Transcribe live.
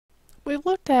We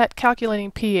looked at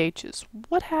calculating pHs.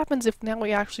 What happens if now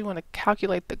we actually want to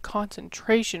calculate the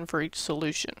concentration for each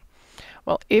solution?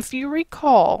 Well, if you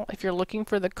recall, if you're looking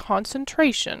for the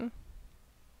concentration,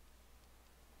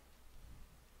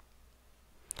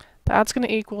 that's going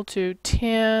to equal to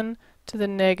 10 to the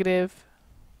negative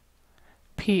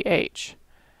pH.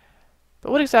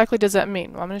 But what exactly does that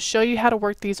mean? Well, I'm going to show you how to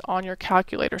work these on your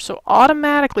calculator. So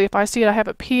automatically, if I see I have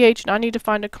a pH and I need to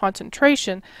find a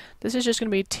concentration, this is just going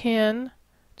to be 10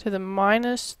 to the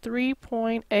minus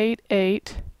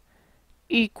 3.88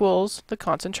 equals the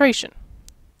concentration.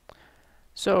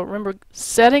 So remember,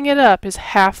 setting it up is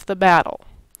half the battle.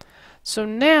 So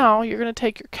now you're going to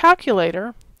take your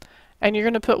calculator and you're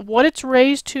going to put what it's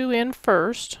raised to in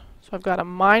first. So I've got a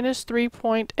minus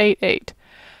 3.88.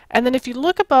 And then if you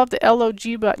look above the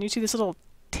LOG button, you see this little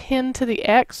 10 to the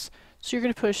X. So you're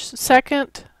going to push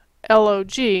second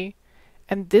LOG,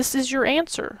 and this is your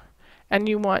answer. And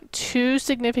you want two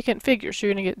significant figures. So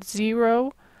you're going to get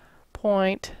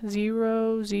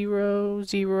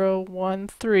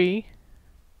 0.00013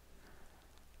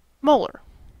 molar.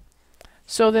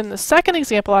 So then the second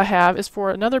example I have is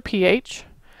for another pH.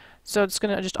 So it's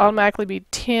going to just automatically be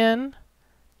 10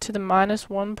 to the minus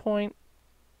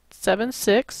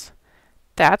 1.76.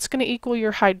 That's going to equal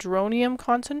your hydronium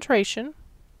concentration.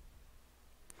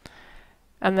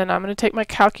 And then I'm going to take my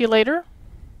calculator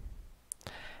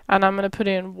and I'm going to put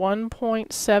in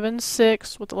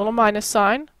 1.76 with a little minus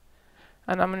sign.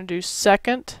 And I'm going to do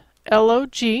second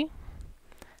LOG. And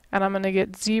I'm going to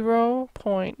get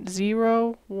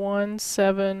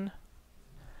 0.017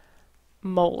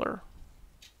 molar.